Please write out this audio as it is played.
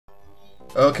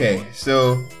Okay,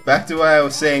 so back to what I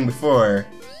was saying before.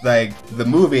 Like, the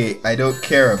movie I don't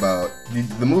care about.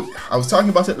 The movie, I was talking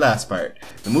about it last part.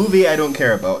 The movie I don't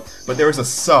care about, but there was a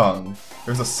song.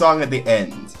 There was a song at the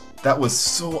end that was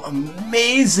so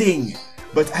amazing.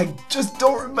 But I just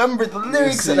don't remember the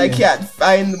lyrics, and I can't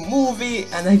find the movie,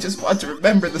 and I just want to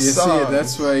remember the song. You see,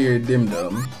 that's why you're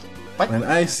dim-dum. What? When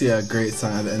I see a great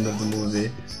song at the end of the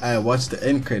movie, I watch the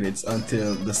end credits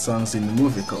until the songs in the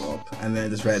movie come up, and then I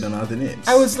just write down all the names.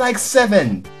 I was like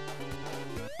 7.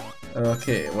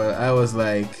 Okay, well, I was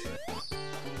like,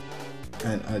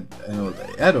 I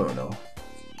don't know.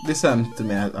 This happened to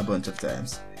me a bunch of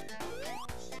times.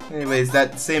 Anyways,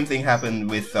 that same thing happened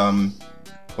with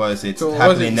what is it? So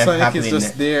Sonic is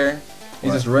just there,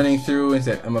 he's just running through and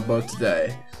said, "I'm about to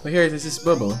die." But here it is, this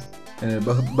bubble, and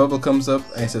the bubble comes up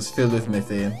and it's just filled with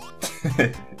methane.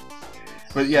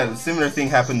 But yeah, the similar thing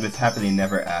happened with Happily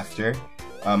Never After.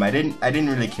 I didn't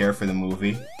really care for the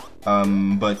movie.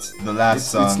 But the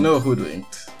last song. It's no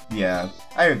Hoodwinked. Yeah,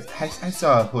 I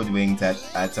saw Hoodwinked at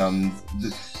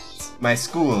my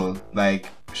school. Like,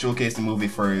 showcased the movie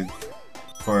for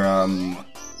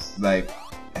like,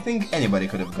 I think anybody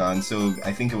could have gone. So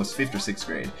I think it was 5th or 6th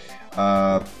grade.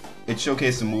 It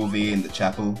showcased the movie in the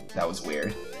chapel. That was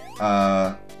weird.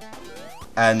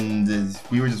 And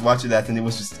we were just watching that, and it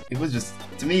was just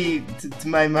to me, to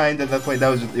my mind at that point,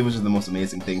 it was just the most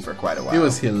amazing thing for quite a while. It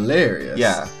was hilarious.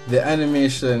 Yeah, the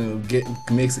animation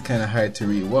makes it kind of hard to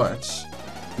rewatch.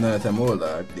 Now that I'm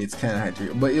older, it's kind of hard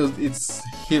to but it's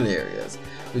hilarious,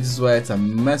 which is why it's a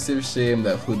massive shame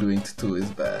that Hoodwinked 2 is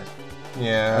bad.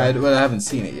 Yeah. I haven't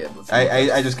seen it yet.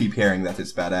 I just keep hearing that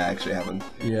it's bad. I actually haven't.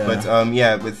 Yeah. But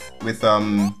yeah, with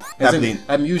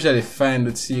I'm usually fine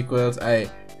with sequels. I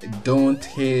don't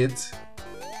hate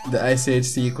the Ice Age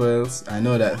sequels. I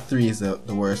know that 3 is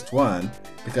the worst one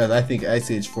because I think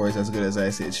Ice Age 4 is as good as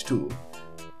Ice Age 2.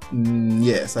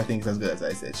 Yes, I think it's as good as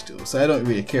Ice Age 2. So I don't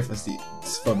really care for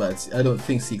bad. I don't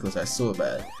think sequels are so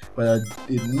bad. But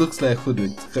it looks like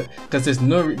Hoodwinked because there's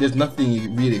nothing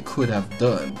you really could have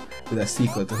done with a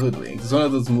sequel to Hoodwinked. It's one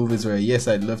of those movies where yes,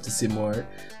 I'd love to see more,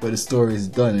 but the story is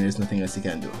done and there's nothing else you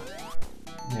can do.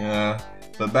 Yeah,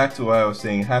 but back to what I was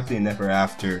saying, Happily Never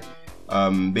After.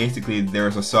 Basically, there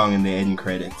was a song in the end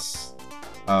credits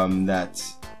that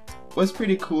was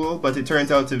pretty cool, but it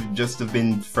turns out to just have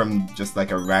been from just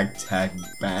like a ragtag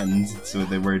band, so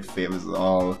the word "fame" was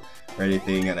all or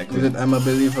anything, and I couldn't. Is it "I'm a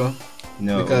Believer"?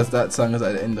 No, because that song is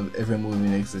at the end of every movie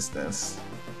in existence.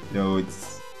 No,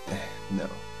 it's no.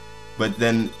 But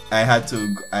then I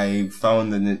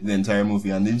found the entire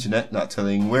movie on the internet, not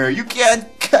telling where. You can't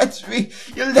catch me.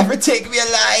 You'll never take me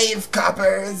alive,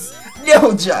 coppers.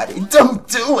 No, Johnny, don't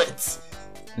do it.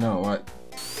 No, what?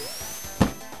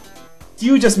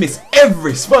 You just miss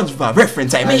every SpongeBob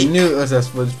reference I make. I knew it was a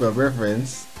SpongeBob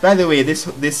reference. By the way, this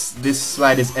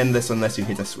slide is endless unless you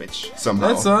hit a switch somehow.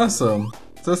 That's awesome.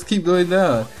 Just keep going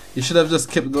down. You should have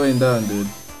just kept going down, dude.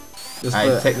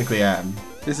 I technically am.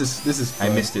 This is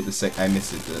fun. I missed it the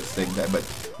second time,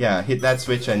 but yeah, hit that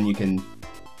switch and you can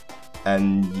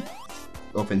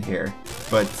open here.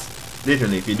 But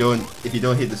literally, if you don't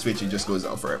hit the switch, it just goes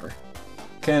down forever.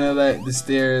 Kind of like the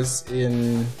stairs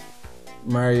in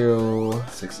Mario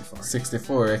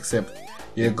 64, except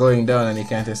you're going down and you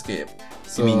can't escape.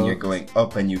 So, you mean you're going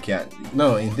up and you can't leave?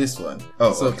 No, in this one.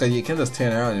 Oh, so because you can just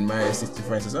turn around in Mario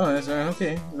 64 and say, oh, that's right,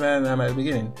 okay, then I'm at the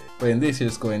beginning. But in this, you're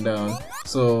just going down.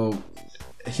 So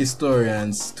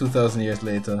historians, 2,000 years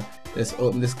later, just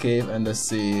open this cave and just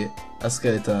see a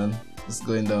skeleton just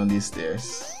going down these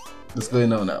stairs, just going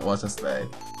down that water slide.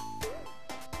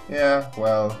 Yeah,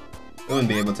 well, you wouldn't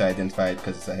be able to identify it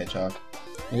because it's a hedgehog.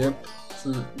 Yep.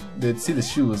 So they'd see the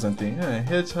shoes and think,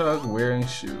 hedgehog wearing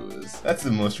shoes. That's the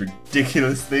most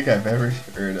ridiculous thing I've ever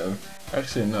heard of.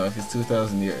 Actually, no, if it's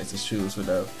 2,000 years, it's shoes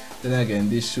without. Then again,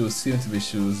 these shoes seem to be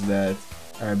shoes that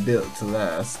are built to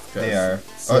last. They are.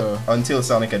 So, until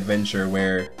Sonic Adventure,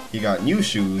 where he got new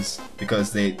shoes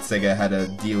because Sega had a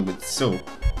deal with soap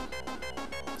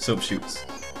shoes.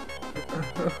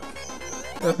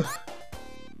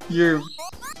 You're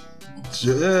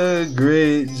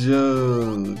great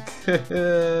joke.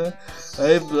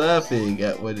 I'm laughing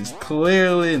at what is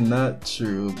clearly not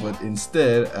true, but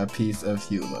instead a piece of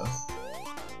humor.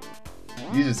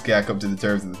 You just can't come to the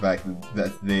terms of the fact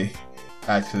that they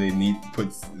actually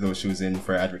put those shoes in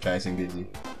for advertising, did you?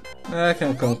 I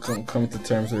can come to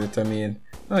terms with it. I mean,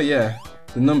 oh yeah,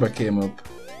 the number came up.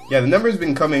 Yeah, the number's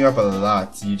been coming up a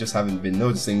lot. You just haven't been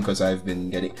noticing because I've been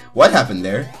getting. What happened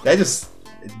there?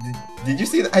 Did you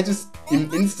see that? I just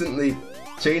instantly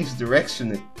changed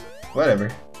direction.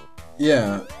 Whatever.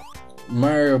 Yeah,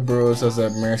 Mario Bros has a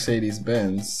Mercedes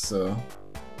Benz, so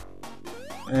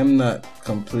I'm not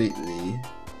completely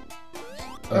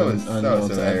unknown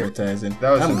to advertising.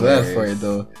 I'm glad for it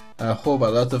though. I hope a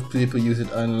lot of people use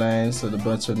it online, so the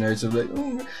bunch of nerds are like,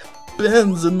 oh,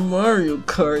 Ben's in Mario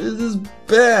Kart, this is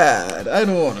bad. I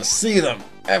don't want to see them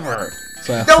ever.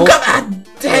 So I hope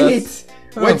dang it!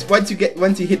 Once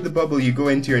you hit the bubble, you go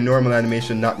into your normal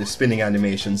animation, not the spinning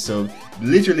animation. So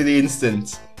literally the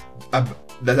instant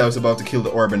that I was about to kill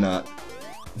the Orbonaut,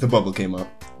 the bubble came up.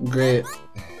 Great.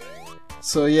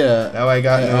 So yeah, now I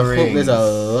got no rings. I hope there's a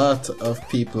lot of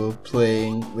people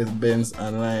playing with Ben's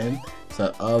online, so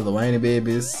that all the whiny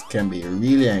babies can be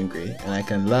really angry, and I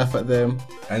can laugh at them.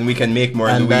 And we can make more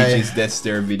Luigi's Death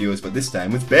Stare videos, but this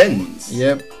time with Ben's.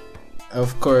 Yep.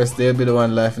 Of course, they'll be the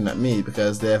one laughing at me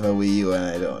because they have a Wii U and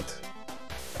I don't.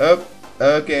 Oh,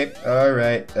 okay,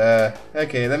 alright.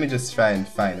 Okay, let me just try and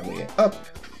find a way up.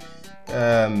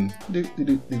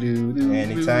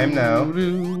 Anytime now.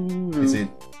 Is it?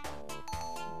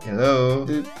 Hello?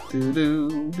 Do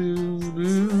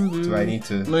I need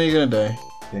to... No, you're gonna die.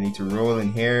 Do I need to roll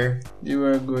in here? You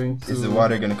are going to... Is the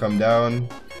water gonna come down?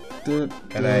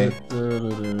 Can I...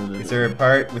 Is there a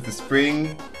part with the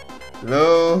spring?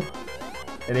 Hello?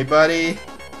 Anybody?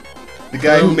 The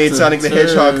guy who made Sonic the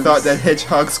Hedgehog thought that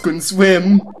hedgehogs couldn't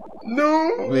swim.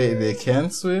 No! Wait, they can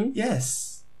swim?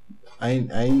 Yes. I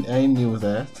knew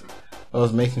that. I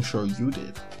was making sure you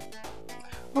did.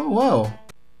 Oh, wow.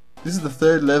 This is the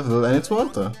 3rd level and it's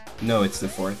water. No, it's the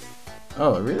 4th.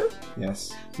 Oh, really?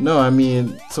 Yes. No, I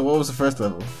mean, so what was the 1st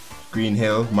level? Green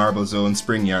Hill, Marble Zone,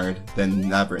 Spring Yard, then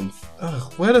Labyrinth.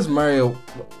 Ugh, why does Mario...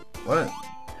 What?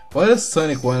 Why does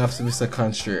Sonic 1 have to be so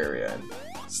contrarian?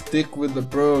 Stick with the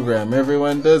program,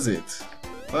 everyone does it.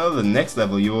 Well, the next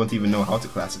level you won't even know how to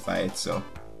classify it, so...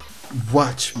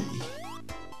 Watch me.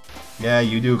 Yeah,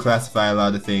 you do classify a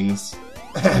lot of things.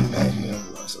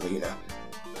 Rosalina.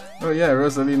 Oh yeah,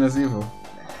 Rosalina's evil.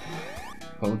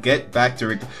 We'll get back to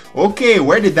Rick. Okay,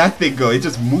 where did that thing go? It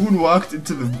just moonwalked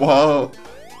into the wall.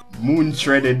 Moon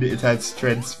shredded. It had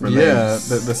threads for legs.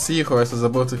 Yeah, the seahorse was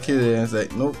about to kill it and it's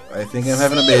like, nope, I think I'm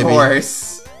having a baby.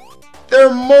 Seahorse?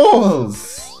 They're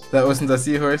moles! That wasn't a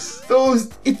seahorse?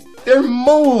 They're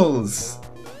moles!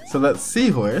 So that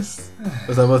seahorse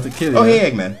was about to kill you. Oh, hey,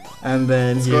 Eggman. And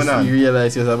then he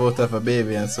realized he was about to have a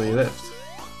baby and so he left.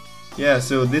 Yeah,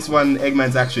 so this one,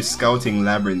 Eggman's actually scouting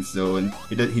Labyrinth Zone.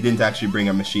 He didn't actually bring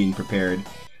a machine prepared.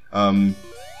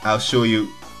 I'll show you,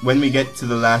 when we get to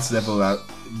the last level,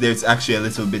 there's actually a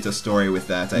little bit of story with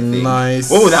that, I think.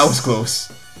 Nice. Oh, that was close.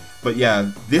 But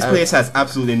yeah, this place has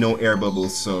absolutely no air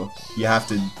bubbles, so you have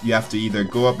to either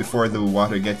go up before the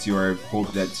water gets you or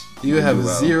hope that you have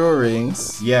 0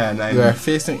 rings. Yeah, and you are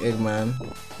facing Eggman,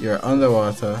 you are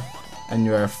underwater, and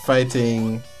you are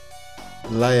fighting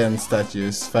lion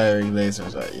statues firing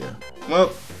lasers at you.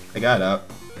 Well, I got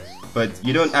up. But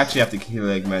you don't actually have to kill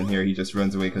Eggman here, he just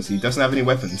runs away because he doesn't have any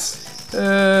weapons.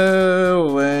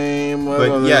 Lame.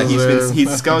 But yeah, he's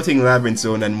scouting Labyrinth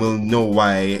Zone and we'll know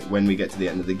why when we get to the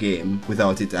end of the game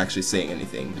without it actually saying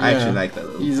anything. Yeah, I actually like that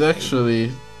little He's thing.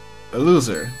 actually a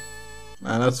loser.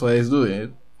 And that's why he's doing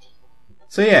it.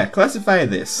 So yeah, classify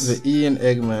this. The Ian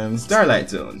Eggman Starlight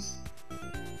Zone.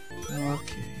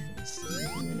 Okay, let's see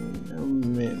a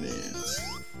minute.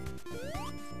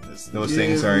 Those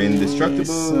things are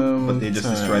indestructible, but they just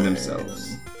destroy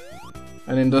themselves.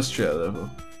 An industrial level.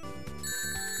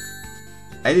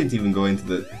 I didn't even go into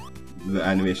the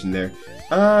animation there.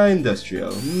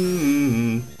 Industrial.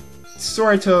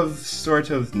 Sort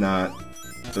of not.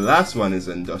 The last one is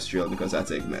industrial because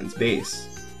that's Eggman's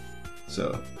base.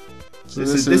 So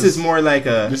this is more like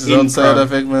a. This is outside of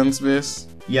Eggman's base.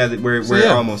 Yeah, we're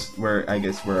almost. I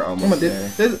guess we're almost there.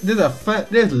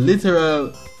 There's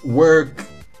literal work.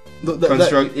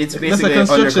 It's basically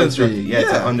under construction. Yeah,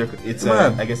 it's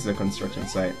I guess it's a construction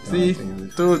site. See,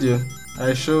 told you.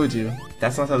 I showed you.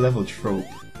 That's not a level trope.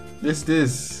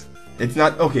 This. It's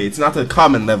not okay. It's not a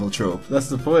common level trope. That's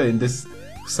the point. This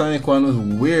Sonic 1 was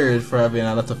weird for having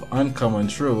a lot of uncommon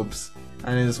tropes,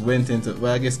 and it just went into.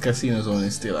 Well, I guess Casino Zone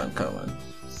is still uncommon.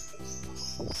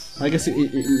 I guess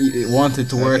it wanted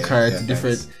to work hard to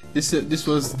different. This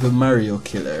was the Mario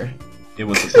killer. It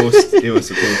was supposed. It was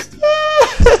supposed to.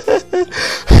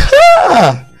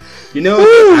 You know,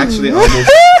 actually almost.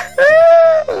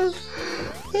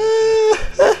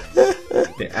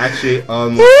 They actually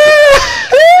almost.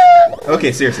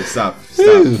 Okay, seriously, stop.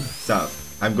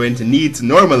 I'm going to need to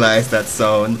normalize that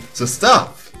sound, so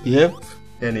stop. Yep.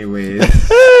 Anyways,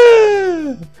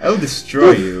 I'll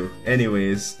destroy you.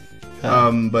 Anyways,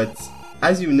 but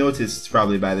as you noticed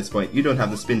probably by this point, you don't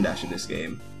have the spin dash in this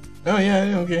game. Oh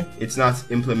yeah, okay. It's not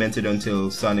implemented until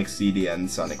Sonic CD and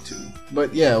Sonic 2.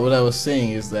 But yeah, what I was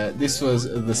saying is that this was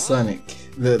the Sonic,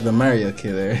 the Mario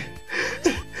killer.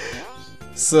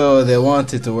 So they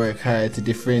wanted to work hard to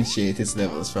differentiate its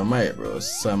levels from Mario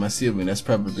Bros. So I'm assuming that's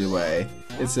probably why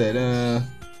it said,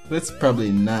 let's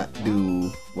probably not do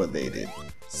what they did.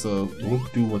 So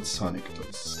Won't do what Sonic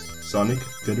does. Sonic,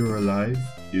 dead or alive,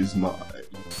 is mine.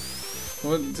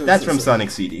 That's from Sonic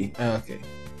CD. Okay.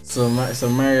 So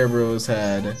Mario Bros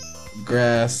had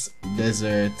grass,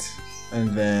 desert, and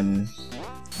then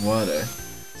water.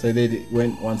 So they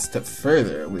went one step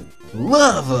further with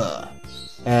lava.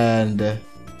 And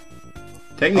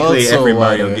Technically,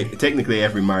 also technically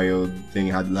every Mario thing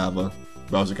had lava.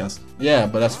 Bowser Castle. yeah,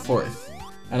 but that's fourth.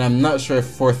 And I'm not sure if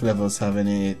fourth levels have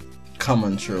any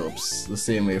common tropes the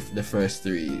same way the first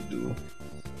three do.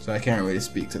 So I can't really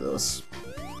speak to those.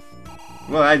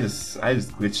 Well, I just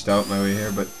glitched out my way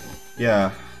here, but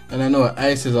yeah. And I know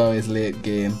ice is always late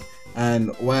game,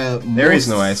 and while There is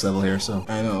no ice level here, so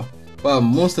I know. Well,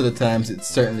 most of the times it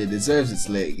certainly deserves its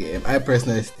late game. I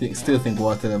personally still think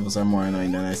water levels are more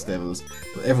annoying than ice levels,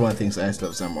 but everyone thinks ice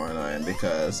levels are more annoying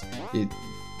because you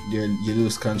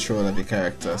lose control of your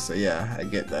character. So yeah, I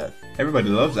get that. everybody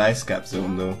loves Ice Cap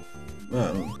Zone though.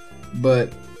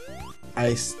 But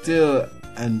I still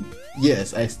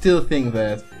think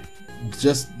that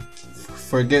just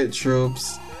forget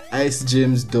tropes. Ice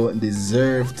gyms don't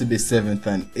deserve to be 7th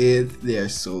and 8th. They are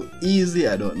so easy.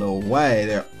 I don't know why.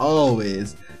 They're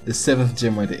always the 7th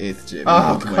gym or the 8th gym.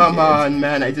 Oh, come on,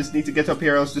 man. I just need to get up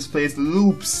here, else this plays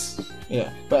loops.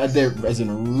 Yeah, but as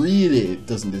in really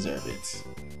doesn't deserve it.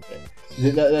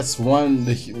 That's one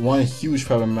huge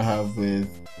problem I have with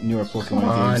newer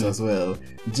Pokemon games as well.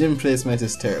 Gym placement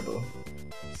is terrible.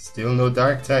 Still no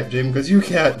dark type gym because you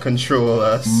can't control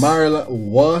us. Marla,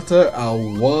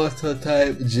 a water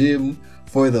type gym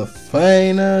for the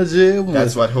final gym.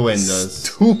 That's what Hoenn does.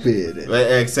 Stupid.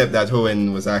 Except that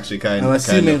Hoenn was actually kind of. I'm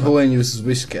assuming Hoenn uses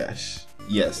Wishcash.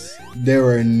 Yes. There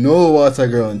were no water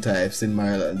ground types in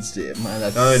Marlon's gym. And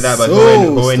that's Not only that, but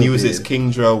so Hoenn uses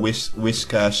Kingdra,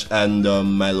 Wishcash, and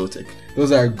Milotic.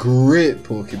 Those are great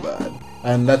Pokemon.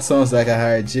 And that sounds like a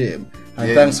hard gym. And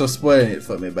Yeah. thanks for spoiling it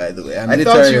for me, by the way. I'm I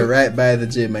literally thought right by the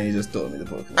gym and you just told me the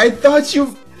Pokemon. I thought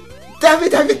you. Damn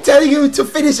it! I've been telling you to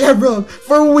finish Emerald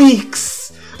for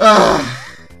weeks.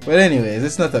 But anyways,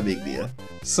 it's not a big deal.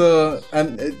 So,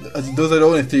 and those are the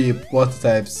only 3 water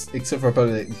types, except for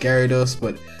probably Gyarados,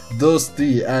 but those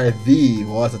 3 are the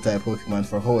water type Pokemon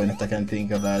for Hoenn that I can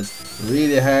think of as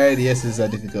really hard. Yes, it's a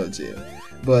difficult gym.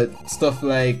 But stuff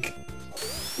like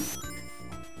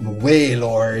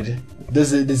Wailord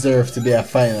doesn't deserve to be a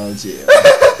final gym.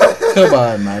 Come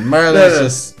on, man. Marlon's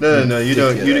just No. You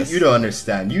ridiculous. don't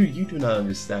understand. You do not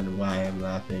understand why I'm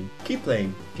laughing. Keep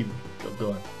playing.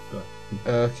 Go on.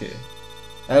 Okay.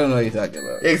 I don't know what you're talking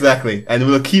about. Exactly, and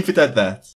we'll keep it at that.